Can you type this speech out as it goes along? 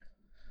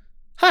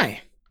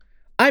Hi,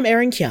 I'm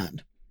Aaron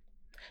Kian.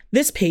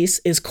 This piece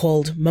is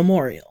called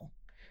Memorial.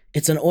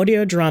 It's an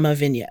audio drama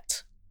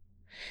vignette.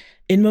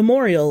 In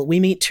Memorial, we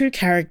meet two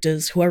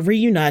characters who are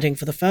reuniting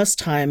for the first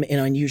time in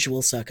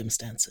unusual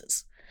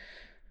circumstances.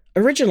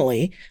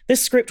 Originally,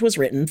 this script was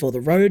written for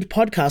the Road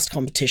podcast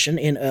competition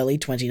in early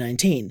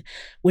 2019,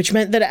 which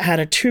meant that it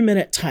had a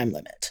 2-minute time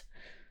limit.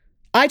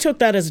 I took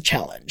that as a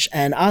challenge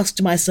and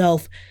asked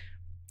myself,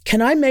 can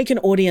I make an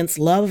audience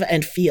love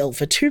and feel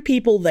for two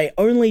people they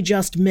only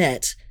just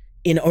met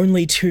in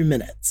only 2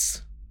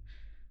 minutes?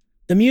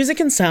 The music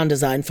and sound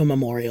design for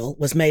Memorial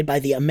was made by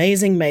the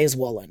amazing Maze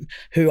Wallen,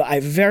 who I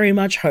very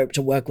much hope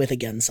to work with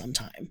again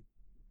sometime.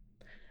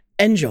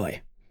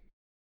 Enjoy.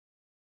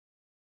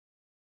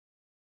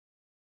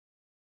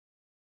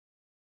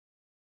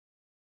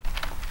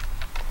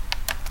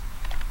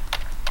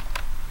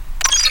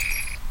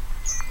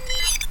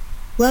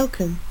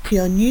 Welcome to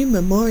your new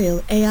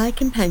Memorial AI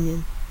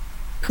companion.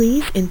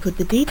 Please input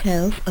the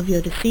details of your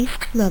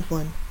deceased loved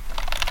one.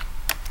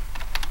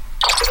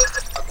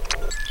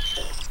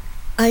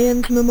 I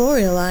am to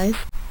memorialize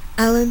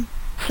Alan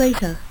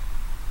Slater.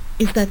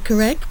 Is that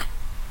correct?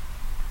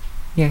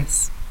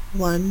 Yes.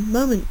 One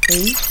moment,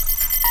 please.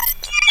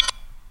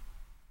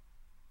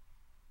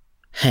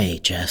 Hey,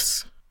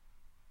 Jess.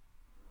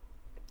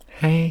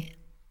 Hey.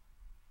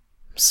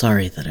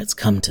 Sorry that it's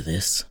come to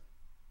this.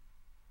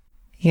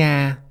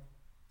 Yeah.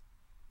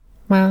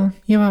 Well,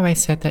 you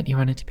always said that you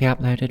wanted to be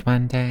uploaded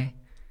one day.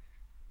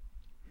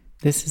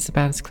 This is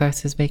about as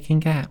close as we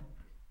can get.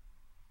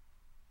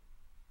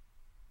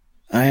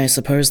 I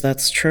suppose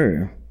that's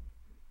true.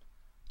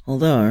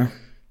 Although,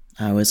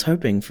 I was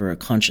hoping for a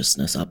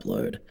consciousness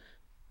upload,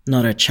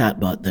 not a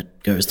chatbot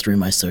that goes through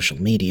my social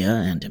media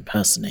and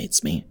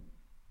impersonates me.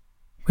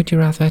 Would you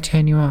rather I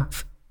turn you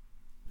off?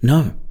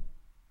 No.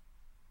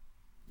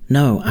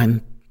 No,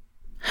 I'm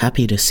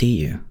happy to see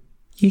you.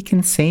 You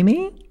can see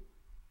me?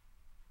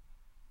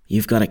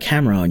 You've got a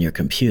camera on your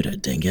computer,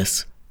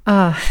 dingus.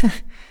 Oh,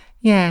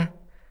 yeah.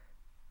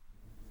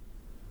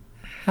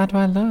 How do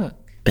I look?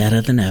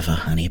 Better than ever,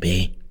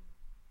 honeybee.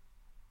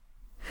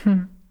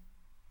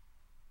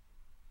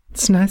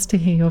 It's nice to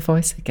hear your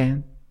voice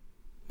again.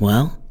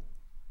 Well,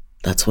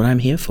 that's what I'm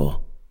here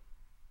for.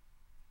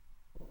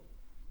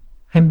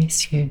 I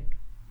miss you.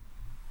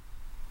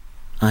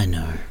 I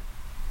know.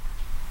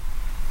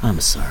 I'm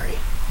sorry.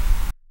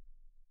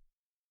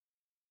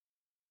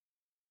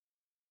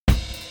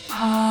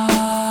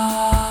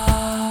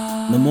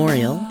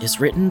 Memorial is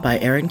written by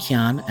Aaron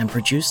Kian and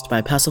produced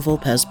by Passival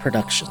Pez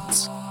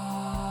Productions.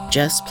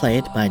 Jess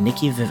played by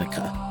Nikki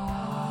Vivica.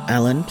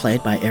 Alan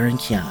played by Aaron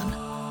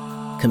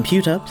Kian.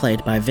 Computer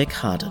played by Vic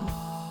Harden.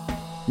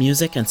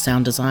 Music and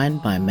sound design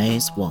by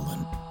Maze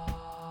Wallen.